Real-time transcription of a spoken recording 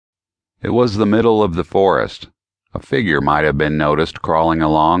It was the middle of the forest. A figure might have been noticed crawling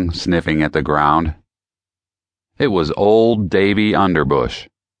along, sniffing at the ground. It was old Davy Underbush,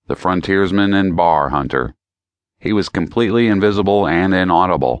 the frontiersman and bar hunter. He was completely invisible and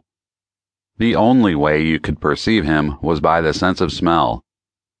inaudible. The only way you could perceive him was by the sense of smell.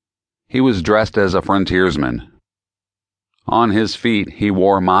 He was dressed as a frontiersman. On his feet he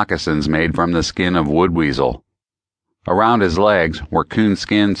wore moccasins made from the skin of wood weasel. Around his legs were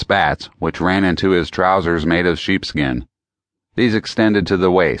coonskin spats which ran into his trousers made of sheepskin. These extended to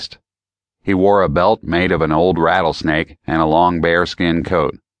the waist. He wore a belt made of an old rattlesnake and a long bearskin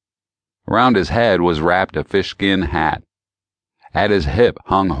coat. Around his head was wrapped a fishskin hat. At his hip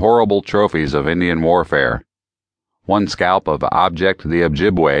hung horrible trophies of Indian warfare. One scalp of Object the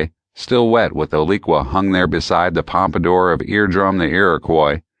Ojibway, still wet with Aliqua, hung there beside the pompadour of Eardrum the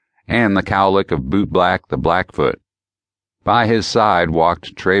Iroquois and the cowlick of Bootblack the Blackfoot. By his side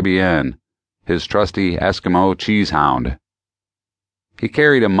walked Trebien, his trusty Eskimo cheesehound. He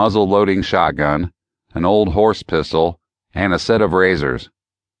carried a muzzle-loading shotgun, an old horse pistol, and a set of razors.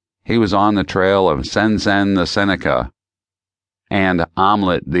 He was on the trail of Sen the Seneca and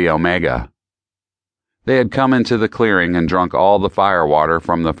Omelet the Omega. They had come into the clearing and drunk all the firewater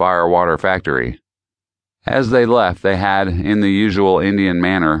from the firewater factory. As they left, they had, in the usual Indian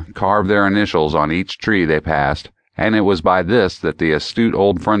manner, carved their initials on each tree they passed, and it was by this that the astute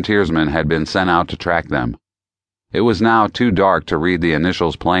old frontiersman had been sent out to track them. It was now too dark to read the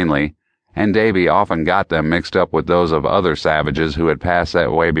initials plainly, and Davy often got them mixed up with those of other savages who had passed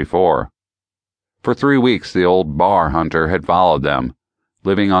that way before. For 3 weeks the old bar hunter had followed them,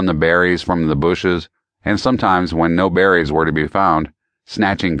 living on the berries from the bushes, and sometimes, when no berries were to be found,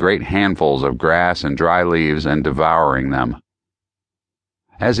 snatching great handfuls of grass and dry leaves and devouring them.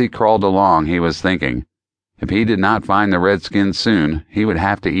 As he crawled along, he was thinking, if he did not find the redskins soon, he would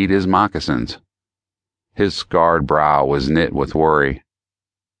have to eat his moccasins. His scarred brow was knit with worry.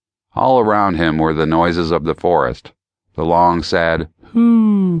 All around him were the noises of the forest, the long sad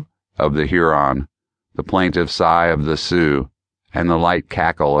hoo of the Huron, the plaintive sigh of the Sioux, and the light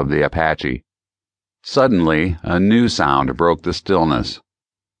cackle of the Apache. Suddenly, a new sound broke the stillness.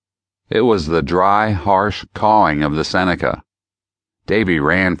 It was the dry, harsh cawing of the Seneca. Davy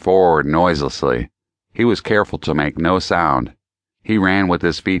ran forward noiselessly. He was careful to make no sound. He ran with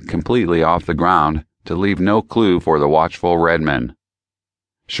his feet completely off the ground to leave no clue for the watchful redmen.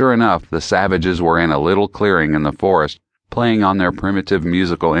 Sure enough, the savages were in a little clearing in the forest, playing on their primitive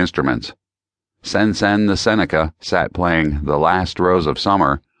musical instruments. Sen the Seneca sat playing The Last Rose of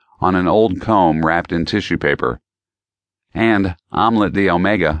Summer on an old comb wrapped in tissue paper, and Omelet the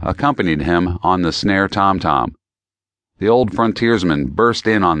Omega accompanied him on the snare tom-tom. The old frontiersman burst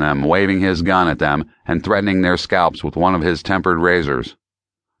in on them, waving his gun at them and threatening their scalps with one of his tempered razors.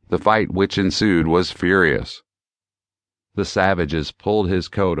 The fight which ensued was furious. The savages pulled his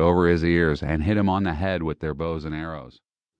coat over his ears and hit him on the head with their bows and arrows.